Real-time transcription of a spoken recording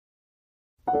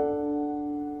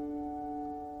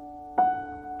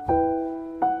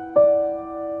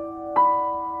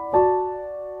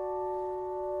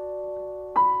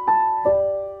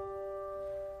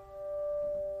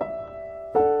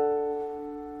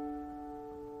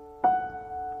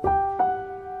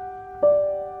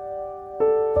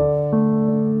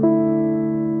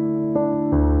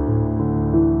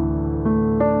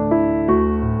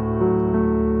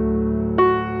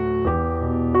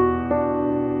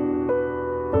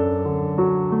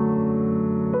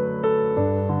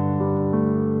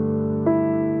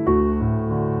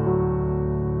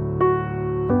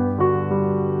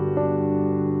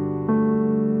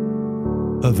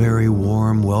A very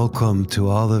warm welcome to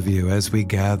all of you as we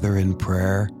gather in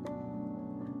prayer.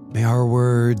 May our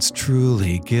words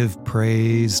truly give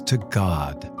praise to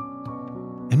God,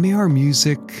 and may our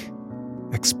music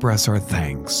express our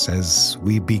thanks as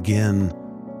we begin.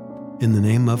 In the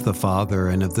name of the Father,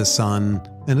 and of the Son,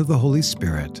 and of the Holy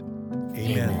Spirit.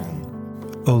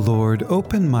 Amen. O Lord,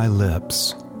 open my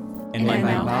lips, And my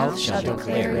mouth shall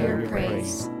declare your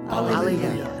praise.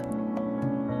 Alleluia.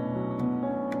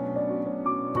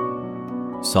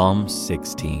 Psalm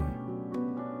 16.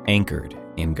 Anchored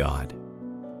in God.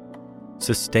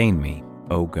 Sustain me,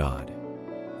 O God,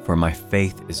 for my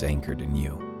faith is anchored in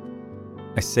you.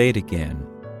 I say it again,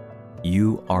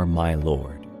 you are my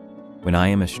Lord. When I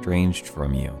am estranged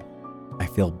from you, I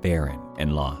feel barren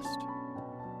and lost.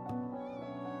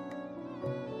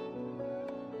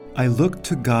 I look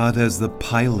to God as the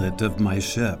pilot of my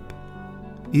ship.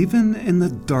 Even in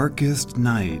the darkest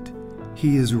night,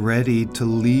 He is ready to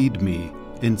lead me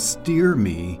and steer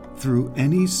me through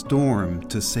any storm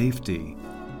to safety.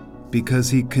 Because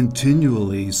He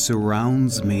continually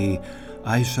surrounds me,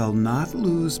 I shall not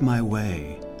lose my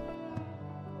way.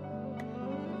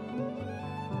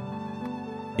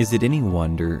 Is it any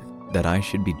wonder that I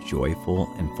should be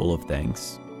joyful and full of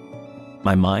thanks?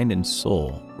 My mind and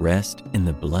soul rest in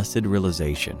the blessed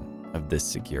realization of this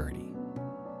security.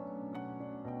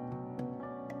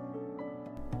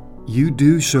 You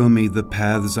do show me the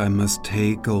paths I must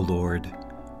take, O Lord.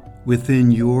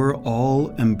 Within your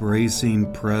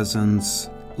all-embracing presence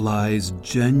lies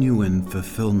genuine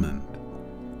fulfillment.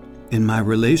 In my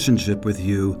relationship with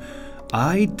you,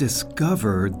 I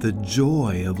discover the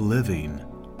joy of living.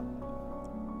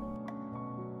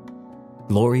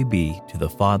 Glory be to the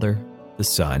Father, the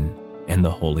Son, and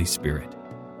the Holy Spirit.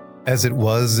 As it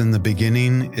was in the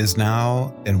beginning, is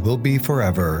now, and will be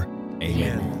forever.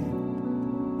 Amen.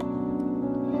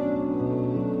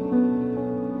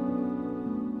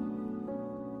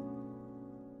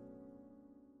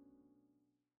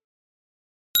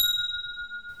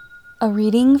 A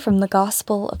reading from the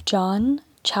Gospel of John,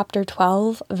 chapter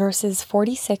 12, verses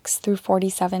 46 through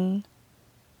 47.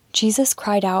 Jesus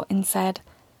cried out and said,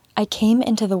 I came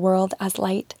into the world as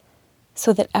light,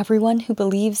 so that everyone who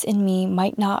believes in me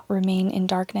might not remain in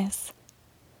darkness.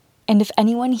 And if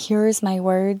anyone hears my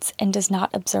words and does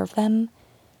not observe them,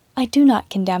 I do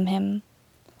not condemn him.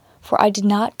 For I did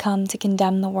not come to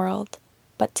condemn the world,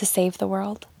 but to save the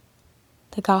world.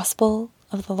 The Gospel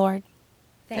of the Lord.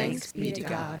 Thanks be to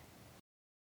God.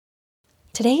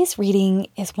 Today's reading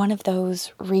is one of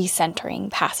those recentering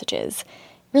passages. It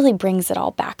really brings it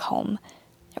all back home.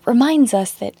 It reminds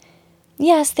us that,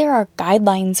 yes, there are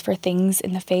guidelines for things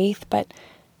in the faith, but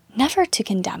never to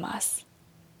condemn us.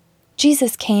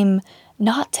 Jesus came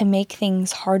not to make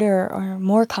things harder or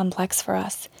more complex for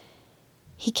us.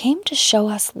 He came to show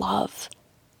us love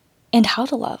and how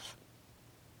to love.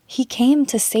 He came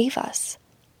to save us.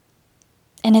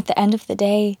 And at the end of the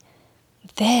day,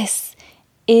 this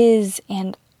is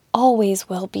and always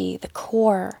will be the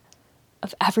core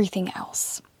of everything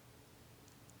else.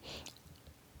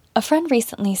 A friend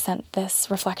recently sent this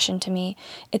reflection to me.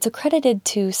 It's accredited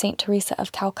to St. Teresa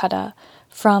of Calcutta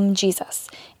from Jesus,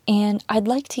 and I'd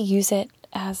like to use it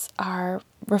as our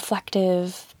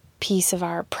reflective piece of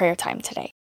our prayer time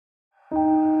today.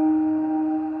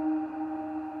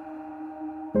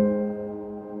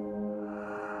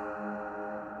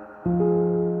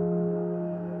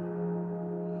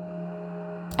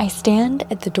 I stand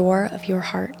at the door of your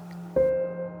heart,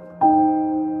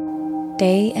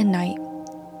 day and night,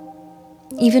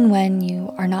 even when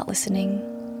you are not listening.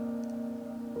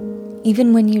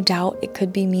 Even when you doubt it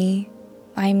could be me,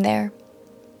 I'm there.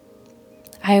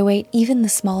 I await even the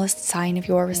smallest sign of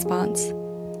your response.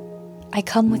 I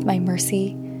come with my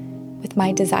mercy, with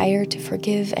my desire to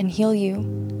forgive and heal you,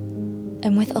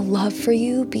 and with a love for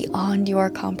you beyond your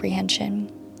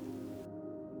comprehension.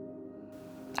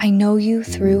 I know you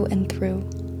through and through.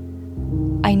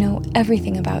 I know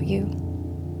everything about you.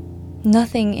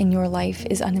 Nothing in your life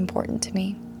is unimportant to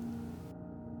me.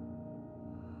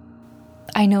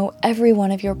 I know every one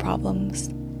of your problems.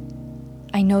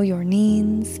 I know your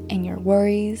needs and your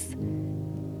worries.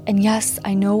 And yes,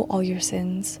 I know all your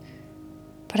sins.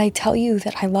 But I tell you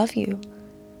that I love you,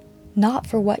 not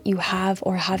for what you have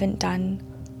or haven't done.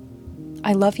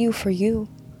 I love you for you,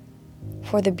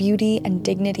 for the beauty and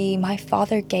dignity my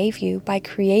Father gave you by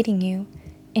creating you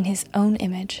in His own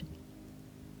image.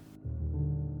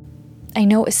 I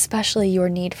know especially your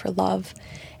need for love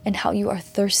and how you are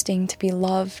thirsting to be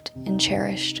loved and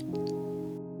cherished.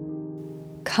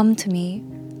 Come to me,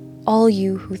 all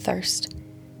you who thirst.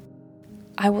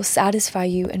 I will satisfy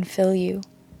you and fill you.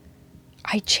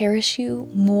 I cherish you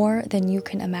more than you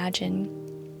can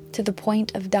imagine, to the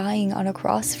point of dying on a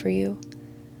cross for you.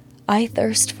 I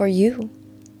thirst for you.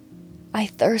 I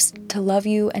thirst to love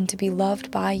you and to be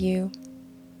loved by you.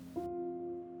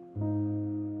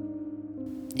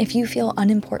 If you feel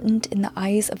unimportant in the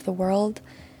eyes of the world,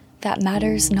 that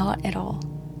matters not at all.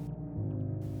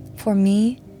 For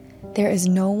me, there is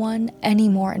no one any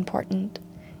more important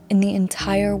in the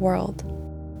entire world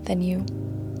than you.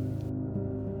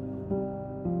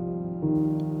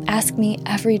 Ask me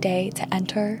every day to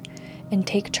enter and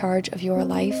take charge of your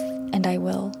life, and I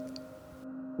will.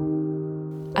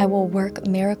 I will work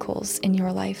miracles in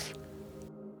your life.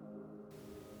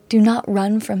 Do not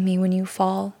run from me when you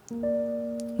fall.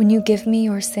 When you give me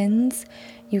your sins,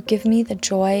 you give me the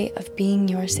joy of being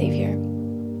your Savior.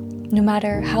 No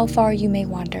matter how far you may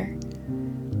wander,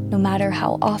 no matter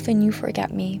how often you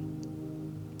forget me,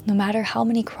 no matter how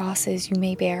many crosses you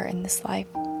may bear in this life.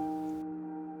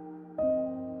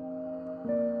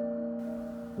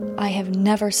 I have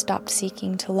never stopped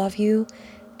seeking to love you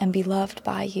and be loved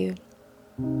by you.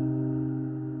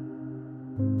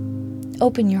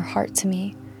 Open your heart to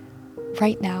me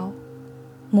right now,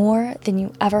 more than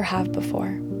you ever have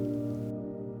before.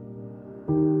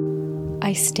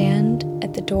 I stand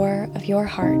at the door of your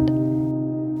heart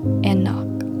and knock.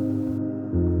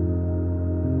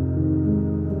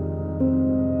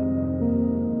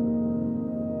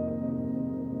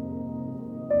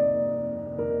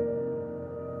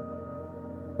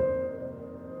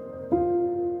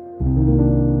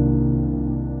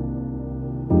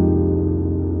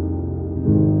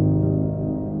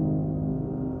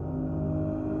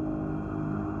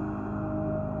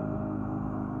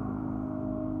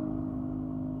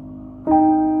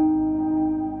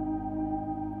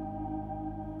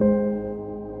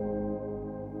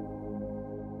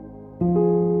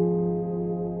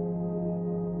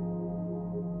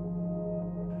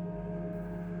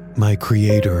 My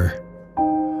Creator,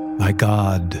 my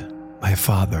God, my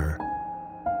Father,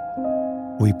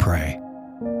 we pray.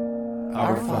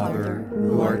 Our Father,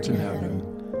 who art in heaven,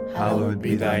 hallowed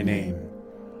be thy name.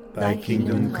 Thy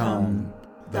kingdom come,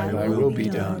 thy will be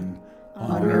done,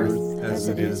 on earth as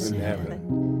it is in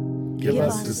heaven. Give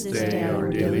us this day our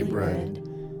daily bread,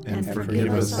 and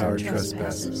forgive us our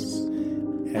trespasses,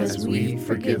 as we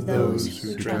forgive those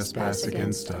who trespass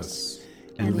against us.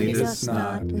 And lead us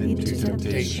not into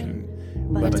temptation,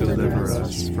 but deliver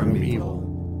us from evil.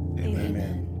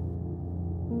 Amen.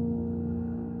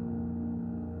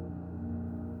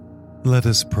 Let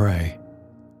us pray.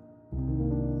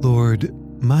 Lord,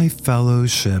 my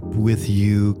fellowship with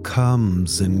you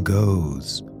comes and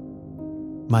goes.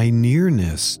 My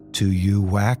nearness to you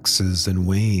waxes and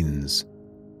wanes.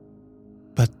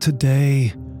 But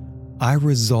today, I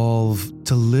resolve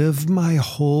to live my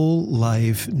whole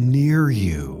life near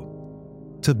you,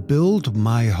 to build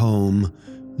my home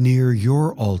near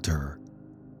your altar.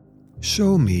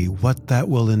 Show me what that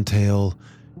will entail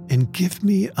and give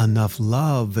me enough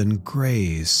love and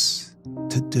grace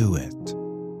to do it.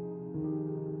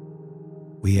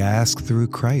 We ask through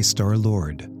Christ our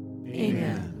Lord.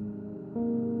 Amen.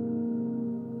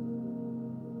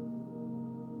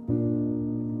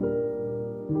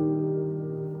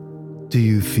 Do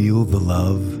you feel the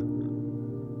love?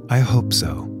 I hope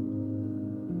so.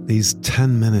 These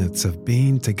 10 minutes of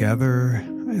being together,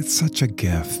 it's such a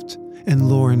gift. And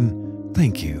Lauren,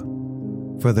 thank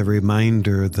you for the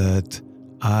reminder that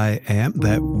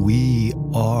we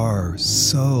are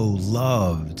so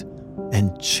loved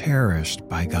and cherished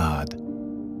by God.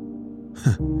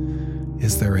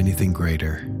 Is there anything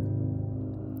greater?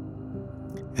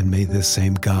 And may this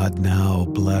same God now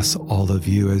bless all of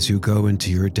you as you go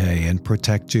into your day and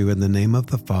protect you in the name of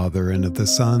the Father and of the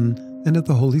Son and of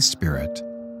the Holy Spirit.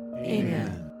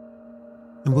 Amen.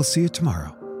 And we'll see you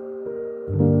tomorrow.